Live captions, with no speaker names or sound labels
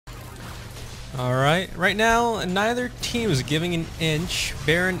Alright, right now neither team is giving an inch.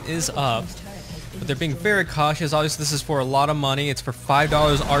 Baron is up, but they're being very cautious. Obviously this is for a lot of money. It's for $5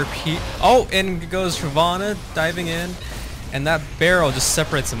 RP. Oh, and goes Shyvana diving in, and that barrel just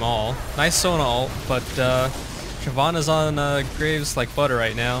separates them all. Nice Sona ult, but Shyvana's on Graves like butter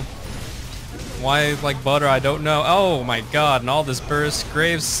right now. Why like butter, I don't know. Oh my god, and all this burst.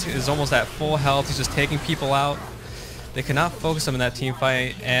 Graves is almost at full health. He's just taking people out. They cannot focus him in that team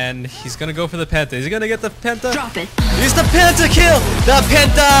fight, and he's gonna go for the Penta. Is he gonna get the Penta? Drop it. He's the Penta kill! The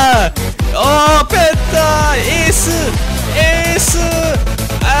Penta! Oh, Penta! Ace! Ace!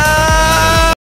 Ah!